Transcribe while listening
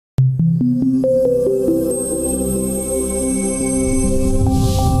Hello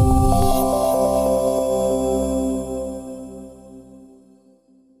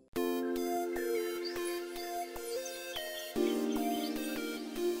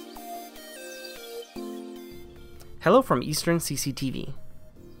from Eastern CCTV.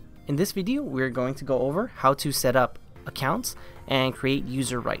 In this video, we're going to go over how to set up accounts and create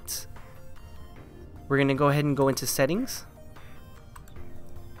user rights. We're going to go ahead and go into settings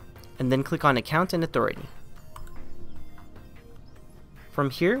and then click on account and authority.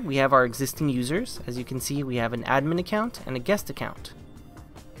 From here, we have our existing users. As you can see, we have an admin account and a guest account.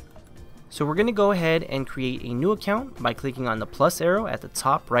 So we're going to go ahead and create a new account by clicking on the plus arrow at the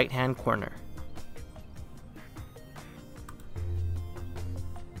top right hand corner.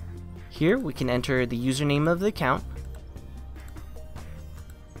 Here we can enter the username of the account.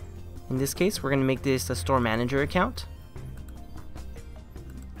 In this case, we're going to make this a store manager account.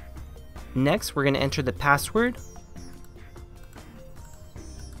 Next, we're going to enter the password.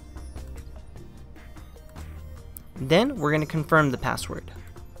 Then we're going to confirm the password.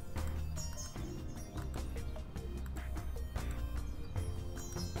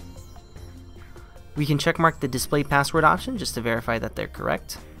 We can checkmark the display password option just to verify that they're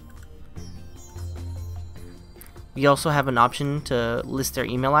correct. We also have an option to list their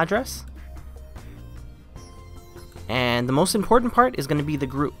email address. And the most important part is going to be the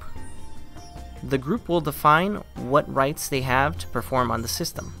group. The group will define what rights they have to perform on the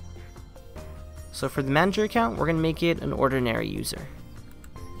system. So for the manager account, we're going to make it an ordinary user.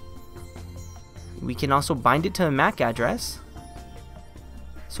 We can also bind it to a MAC address.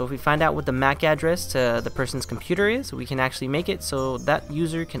 So if we find out what the MAC address to the person's computer is, we can actually make it so that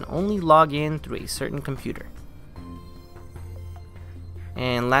user can only log in through a certain computer.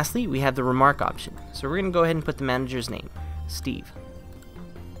 And lastly, we have the remark option. So we're going to go ahead and put the manager's name, Steve.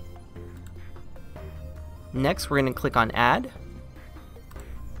 Next, we're going to click on add.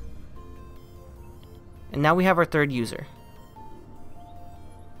 And now we have our third user.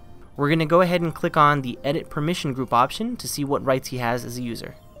 We're going to go ahead and click on the edit permission group option to see what rights he has as a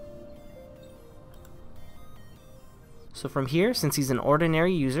user. So from here, since he's an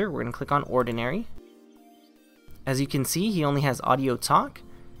ordinary user, we're going to click on ordinary. As you can see, he only has audio talk,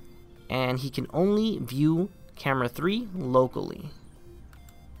 and he can only view camera 3 locally.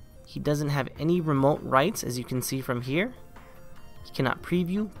 He doesn't have any remote rights, as you can see from here. He cannot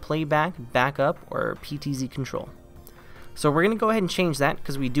preview, playback, backup, or PTZ control. So we're going to go ahead and change that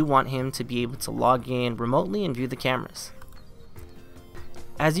because we do want him to be able to log in remotely and view the cameras.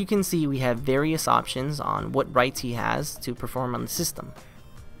 As you can see, we have various options on what rights he has to perform on the system.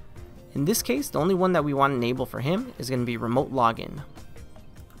 In this case, the only one that we want to enable for him is going to be remote login.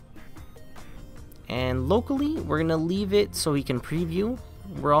 And locally, we're going to leave it so he can preview.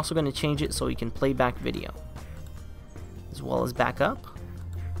 We're also going to change it so he can play back video, as well as backup.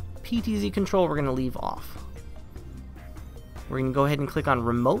 PTZ control we're going to leave off. We're going to go ahead and click on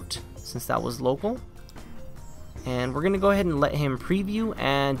remote, since that was local. And we're going to go ahead and let him preview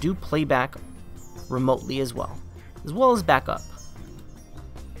and do playback remotely as well as backup.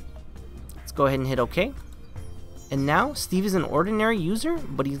 Let's go ahead and hit OK. And now Steve is an ordinary user,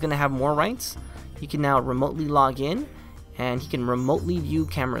 but he's going to have more rights. He can now remotely log in, and he can remotely view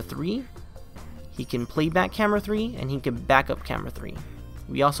camera 3. He can play back camera 3, and he can back up camera 3.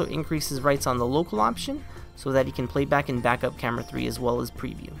 We also increase his rights on the local option so that he can play back and back up camera 3 as well as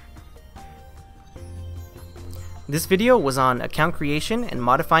preview. This video was on account creation and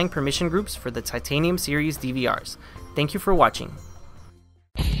modifying permission groups for the Titanium series DVRs. Thank you for watching.